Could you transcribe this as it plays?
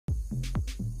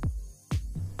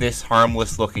This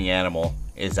harmless looking animal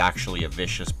is actually a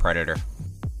vicious predator.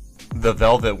 The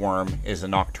velvet worm is a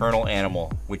nocturnal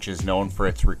animal which is known for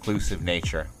its reclusive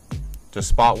nature. To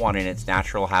spot one in its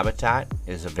natural habitat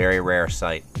is a very rare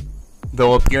sight.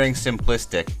 Though appearing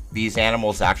simplistic, these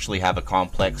animals actually have a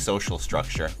complex social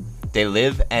structure. They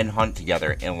live and hunt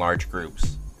together in large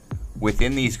groups.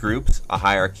 Within these groups, a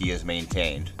hierarchy is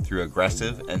maintained through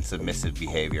aggressive and submissive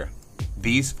behavior.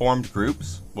 These formed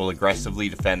groups will aggressively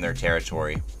defend their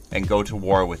territory and go to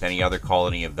war with any other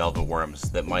colony of velvet worms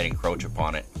that might encroach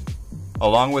upon it.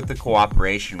 Along with the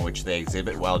cooperation which they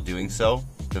exhibit while doing so,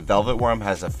 the velvet worm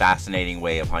has a fascinating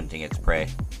way of hunting its prey.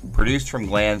 Produced from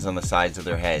glands on the sides of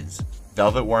their heads,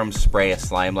 velvet worms spray a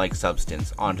slime-like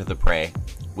substance onto the prey,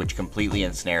 which completely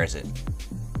ensnares it.